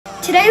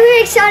Today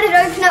we're excited to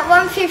open up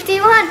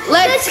 151.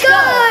 Let's go!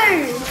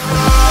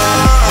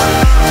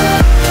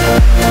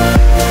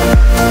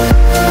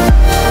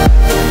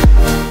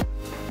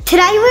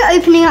 Today we're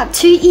opening up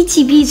 2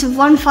 ETBs of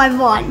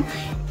 151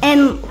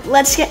 and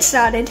let's get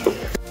started.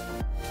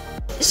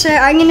 So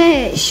I'm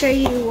gonna show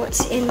you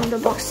what's in the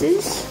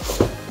boxes.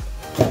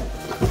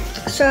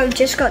 So I've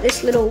just got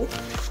this little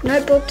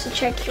notebook to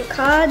check your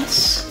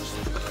cards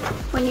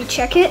when you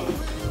check it,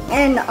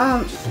 and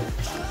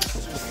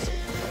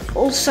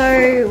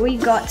also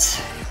we've got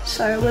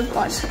 9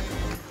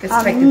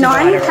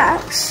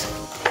 packs,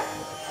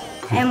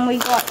 and we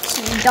got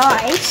some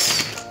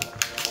dice,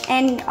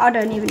 and I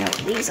don't even know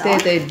what these are.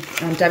 They're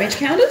damage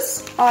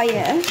counters? Oh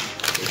yeah.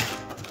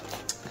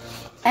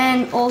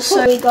 And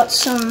also we got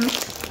some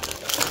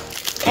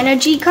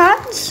energy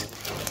cards,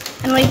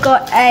 and we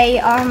got a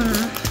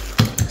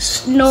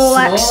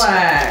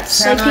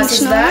Snorlax. How nice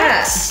is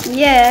that?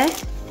 Yeah.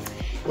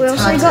 We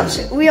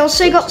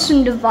also got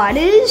some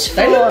dividers.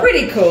 They look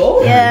pretty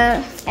cool.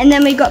 Yeah. And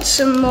then we got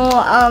some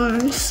more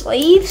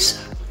sleeves.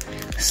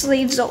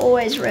 Sleeves are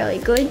always really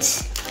good.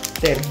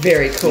 They're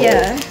very cool.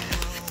 Yeah.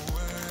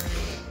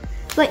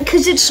 Like,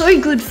 because it's so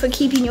good for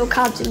keeping your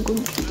cards in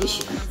good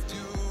condition.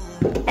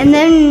 And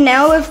then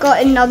now we've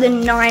got another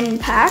 9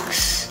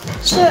 packs.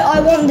 So I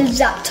want the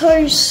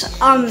Zapdos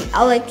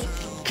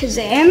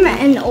Alakazam,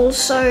 and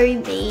also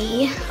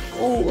the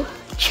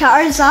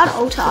Charizard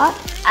Ultra,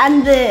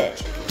 and the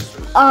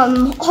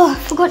I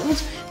forgot it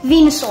was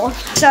Venusaur.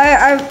 So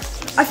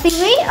I think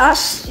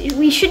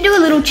we should do a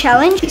little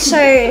challenge.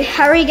 So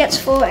Harry gets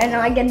 4 and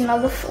I get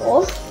another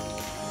 4,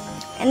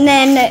 and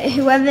then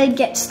whoever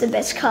gets the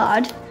best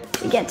card,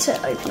 we get to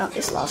open up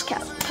this last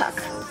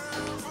pack.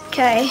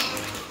 Okay.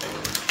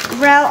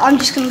 Rao, I'm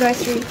just gonna go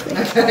through quick.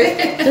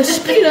 Okay. The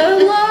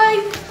speedo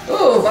line.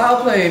 Oh,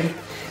 Vileplume.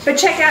 But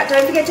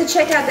don't forget to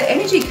check out the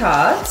energy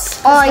cards.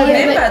 Oh yeah.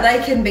 Remember, they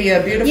can be a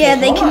beautiful Yeah,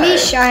 they can be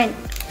shine.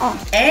 Oh.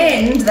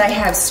 And they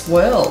have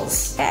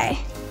swirls. Okay.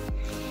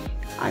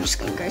 I'm just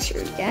gonna go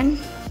through it again.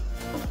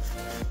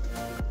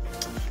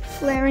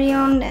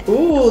 Flareon.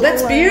 Ooh,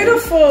 that's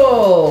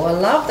beautiful. I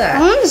love that.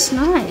 That one's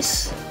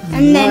nice.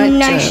 And then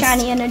no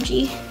shiny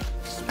energy.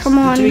 Come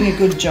on. You're doing a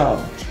good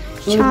job.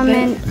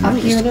 Charmin. Up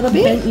here a little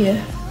bit.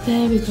 Yeah.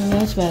 There we go.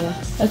 That's better.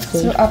 That's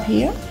good. So up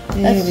here.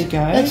 There we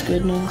go. That's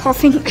good now.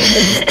 Coughing.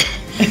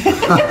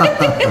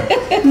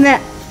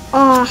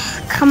 Oh,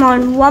 come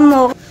on, one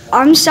more.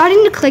 I'm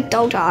starting to collect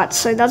old arts,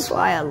 so that's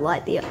why I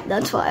want the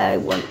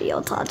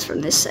old arts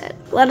from this set.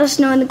 Let us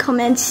know in the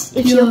comments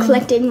if you're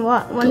collecting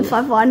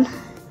 151.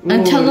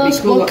 And tell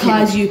us what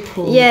cards you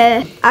pull.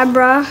 Yeah,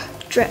 Abra,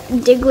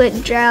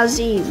 Diglett,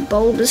 Drowsy,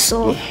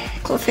 Bulbasaur,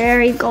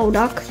 Clefairy,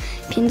 Golduck,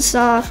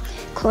 Pinsir,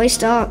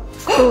 Cloyster.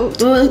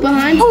 What was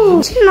behind? Oh,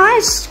 it's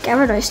nice.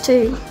 Gyarados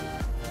too.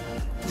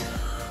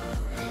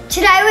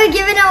 Today we're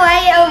giving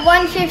away a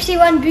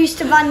 151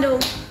 booster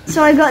bundle.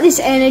 So I got this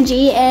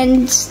energy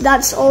and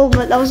that's all,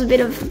 but that was a bit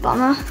of a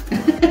bummer.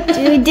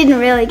 We didn't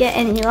really get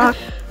any luck.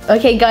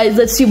 Okay guys,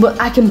 let's see what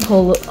I can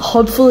pull.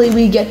 Hopefully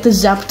we get the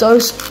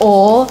Zapdos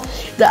or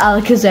the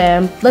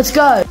Alakazam. Let's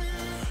go.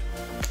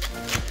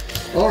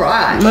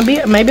 Alright.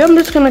 Maybe I'm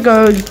just gonna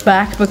go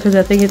back because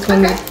I think it's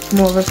gonna be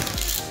more of a...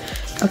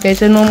 Okay,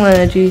 so normal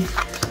energy.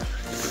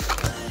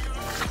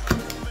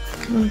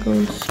 I'm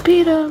gonna go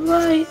speeder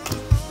right.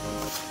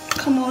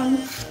 Come on.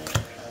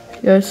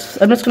 Yes,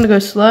 I'm just gonna go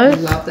slow. I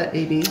love that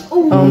EB.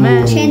 Oh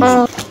man.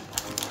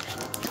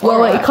 Well,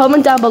 wait,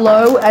 comment down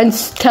below and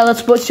tell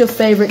us what's your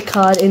favorite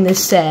card in this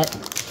set.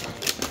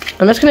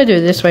 I'm just gonna do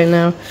it this way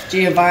now.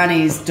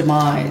 Giovanni's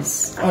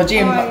Demise. Or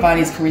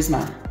Giovanni's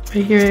Charisma.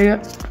 Right here we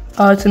go.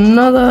 Oh, it's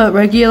another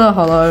regular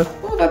hollow.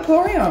 Oh,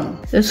 Vaporeon.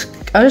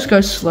 I'll just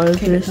go slow.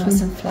 Keep it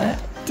nice and flat.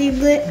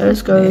 Diglett,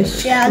 Let's go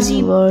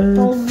Jazzy, slow.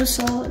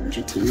 Bulbasaur,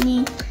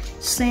 Dratini,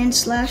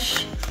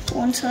 Sandslash,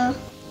 Haunter,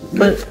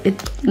 But it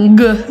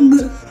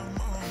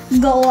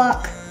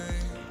Golduck,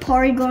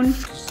 Porygon,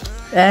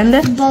 and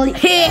Bully.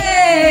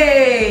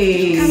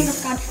 Hey!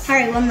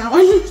 Harry won that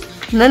one.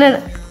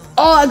 No.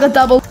 Oh, I got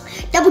double.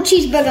 Double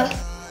cheeseburger.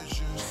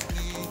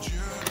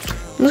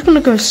 I'm just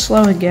gonna go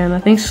slow again. I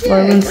think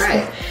slow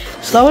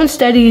and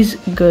steady is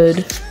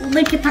good.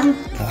 Lick it tongue.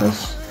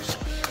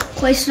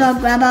 Cloyster,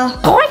 Grabber.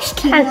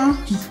 Cloyster.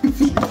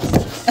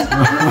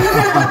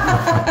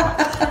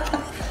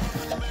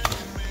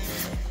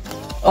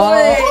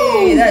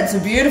 Oh, that's a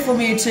beautiful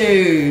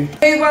Mewtwo.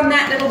 Who won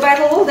that little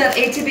battle, that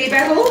ETB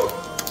battle?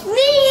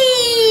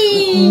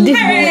 Me!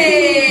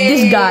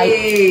 This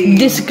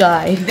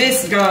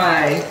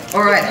guy.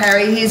 All right,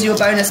 Harry, here's your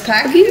bonus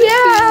pack.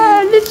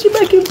 Yeah, let's see if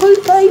I can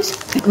put face.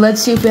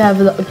 Let's see if we have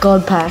the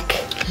God pack.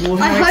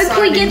 I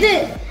hope we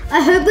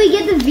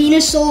get the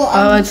Venusaur.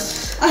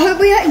 I hope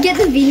we get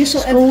the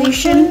Venusaur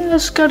evolution.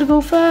 Fast, gotta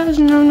go fast.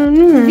 No.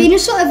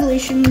 Venusaur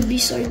evolution would be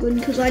so good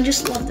because I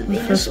just love the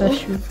Venusaur.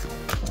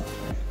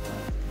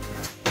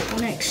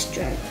 Onyx,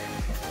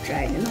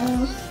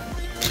 Dragonite,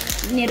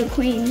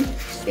 Nidoqueen,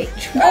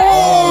 Victory.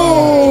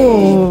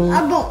 Oh!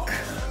 A book.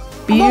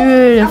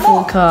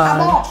 Beautiful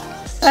card.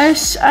 I'd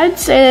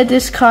say that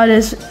this card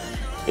is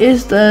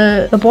is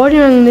the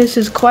bordering on this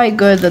is quite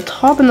good. The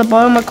top and the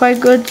bottom are quite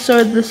good.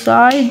 So the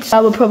sides, I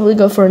would probably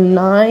go for a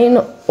 9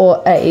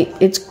 or 8.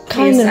 It's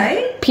kind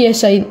PSA? of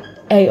PSA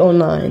 8 or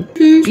 9.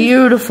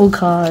 Beautiful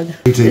card.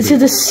 ETB. This is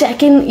the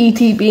second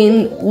ETB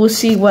and we'll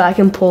see what I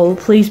can pull.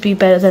 Please be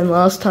better than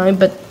last time.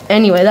 But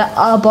anyway, that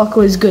Arbok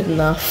is good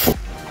enough.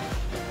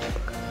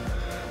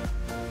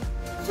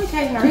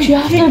 Okay,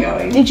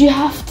 Harry. Did you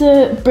have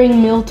to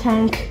bring Mill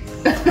Tank?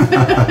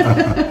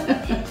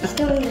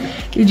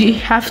 Did you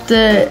have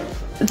to?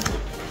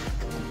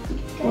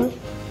 What?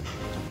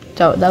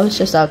 So that was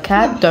just our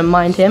cat. Don't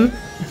mind him.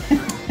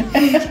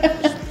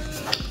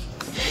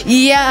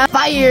 Yeah,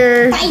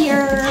 fire!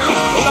 Fire!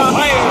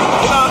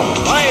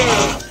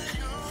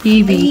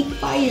 Evie.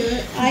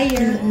 Fire!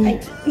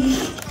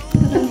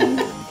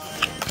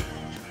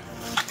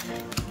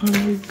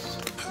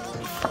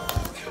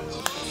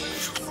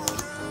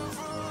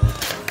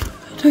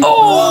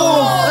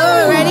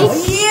 Oh! Ready?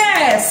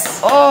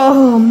 Yes!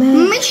 Oh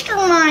man. Mr.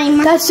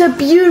 Mime! That's a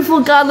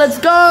beautiful card, let's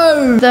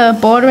go! The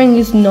bordering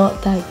is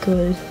not that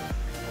good.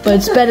 But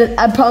it's better,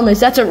 I promise,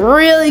 that's a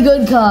really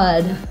good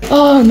card.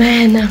 Oh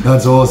man.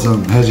 That's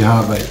awesome. How's your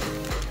heartbeat?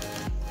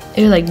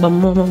 You're like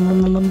bum, bum,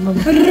 bum, bum, bum, bum.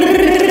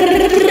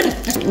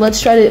 Let's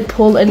try to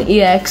pull an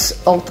EX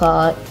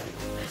Alt-Art.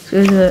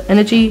 So the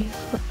energy.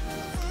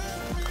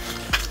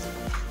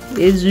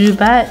 Is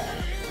Zubat.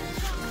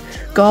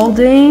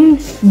 Goldeen.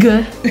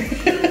 G.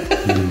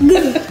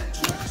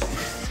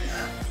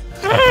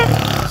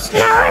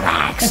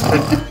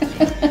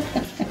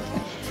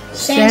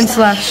 Sand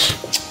Slash.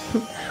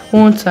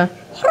 Water.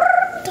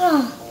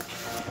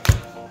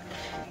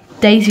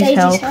 Daisy's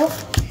help.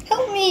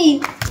 Help me!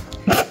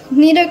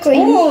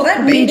 Nidoqueen. Oh,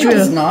 that Beedrill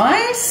is Beedrill.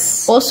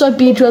 nice. Also,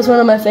 Beedrill is one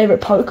of my favorite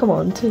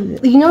Pokemon too.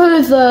 You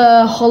know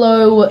the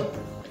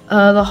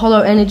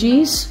hollow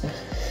energies?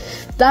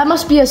 That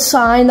must be a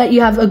sign that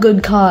you have a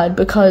good card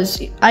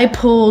because I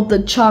pulled the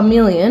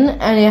Charmeleon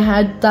and it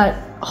had that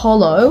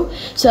hollow,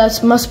 so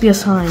that must be a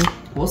sign.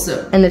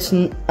 Awesome. And it's,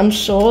 I'm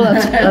sure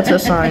that's a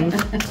sign.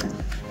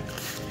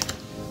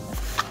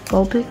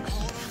 Vulpix.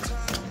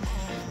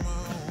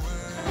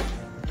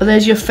 Oh,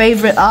 there's your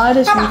favorite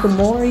artist,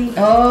 Nikomori.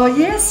 Oh,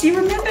 yes, you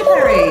remember,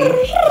 Harry.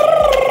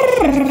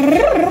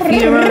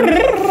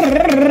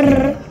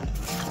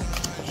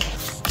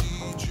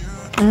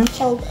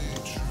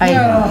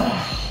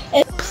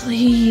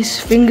 Please,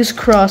 fingers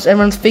crossed.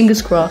 Everyone's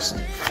fingers crossed.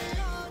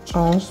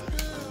 Oh,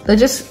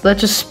 let's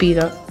just speed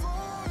up.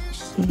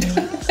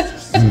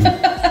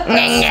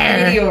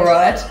 Really all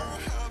right.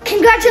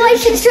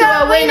 Congratulations to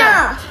our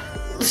winner!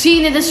 See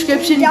in the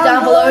description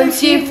down below and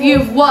see if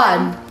you've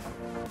won.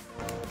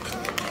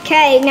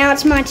 Okay, now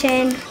it's my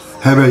turn.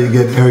 How about you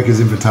get Erica's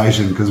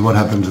invitation? Because what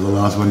happened to the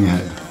last one you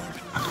had?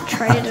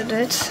 Traded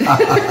it. No!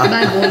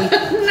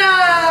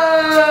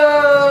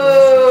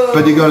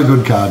 But you got a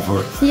good card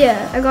for it.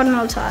 Yeah, I got an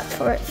Alt-Art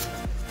for it.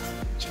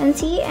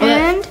 Chansey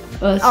and...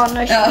 Oh,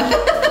 no.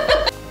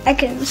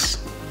 Ekans.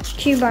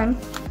 Cubone.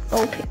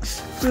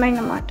 Vulpix.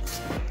 Magnemite.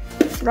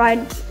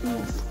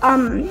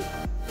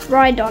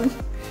 Rhydon.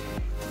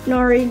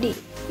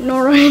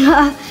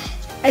 Norina.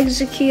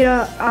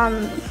 Executor.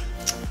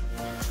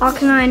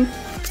 Arcanine.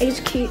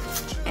 Execute.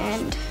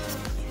 And...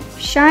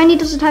 Shiny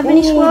doesn't have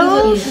any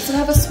swirls. Does it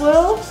have a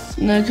swirl?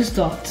 No, just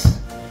dots.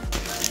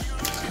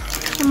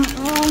 Come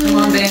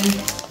on, Ben.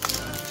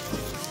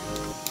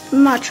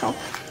 Machop.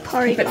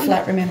 Keep it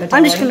flat, remember,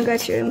 I'm just darling. gonna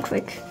go through them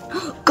quick.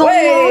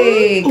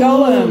 Hey,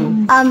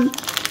 Golem.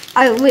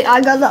 I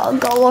got the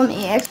Golem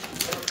EX.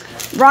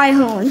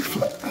 Rhyhorn.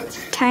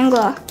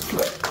 Tangler.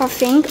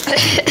 Coughing.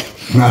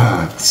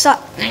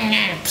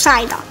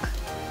 Psyduck.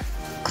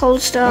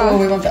 Coldstone. Oh,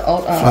 we want the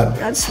alt art. Flat.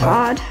 That's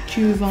hard.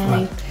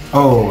 Giovanni.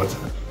 Oh, what's it?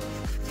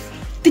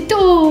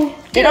 Ditto.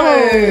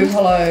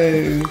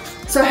 Hello.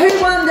 So who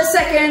won the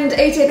second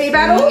ETB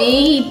battle?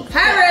 Me.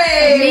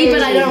 Harry. Me,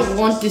 but I don't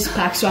want this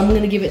pack, so I'm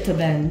gonna give it to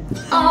Ben.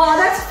 Oh,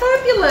 that's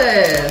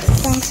fabulous.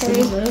 Thanks,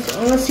 Harry. I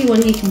wanna see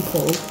what he can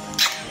pull.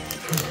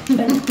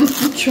 Ben,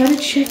 try to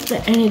check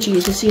the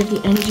energy to see if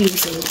the energy is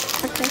good.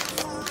 Okay.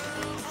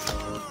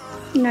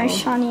 No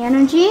shiny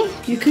energy.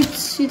 You could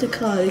see the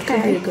card, it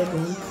could be a good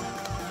one.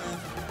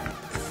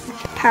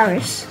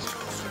 Paris.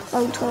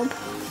 Voltorb.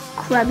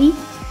 Krabby.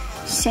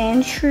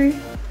 Sandshrew.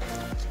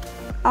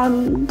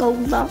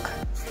 Golduck.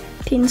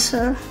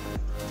 Pinsir.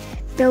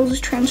 Bell's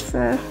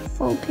Transfer.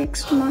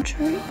 Vulpix.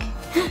 Machoke.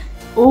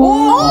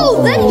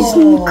 Oh, that is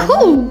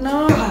cool.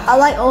 No. I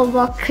like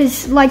Golduck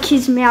because like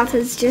his mouth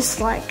is just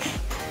like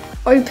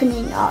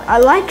opening up. I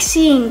like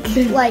seeing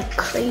like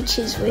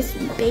creatures with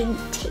big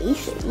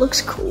teeth. It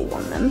looks cool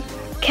on them.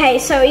 Okay,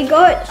 so we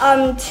got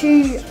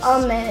two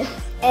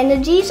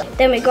energies.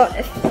 Then we got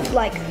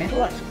like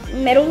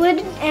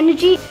Metalwood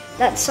energy.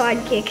 That's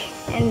sidekick,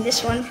 and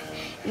this one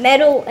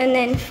metal and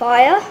then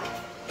fire.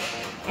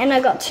 And I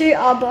got two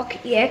Arbok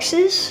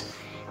EXs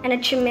and a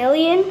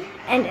Charmeleon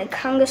and a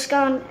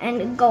Kangaskhan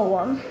and a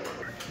Golem.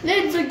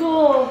 Let's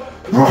go.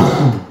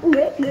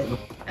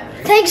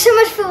 Thanks so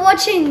much for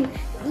watching.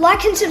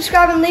 Like and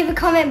subscribe and leave a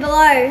comment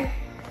below.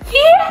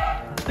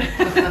 Yeah.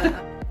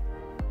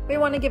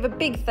 want to give a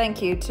big thank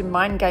you to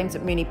Mind Games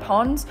at Moonee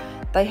Ponds.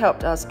 They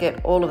helped us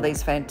get all of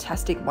these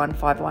fantastic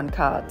 151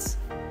 cards.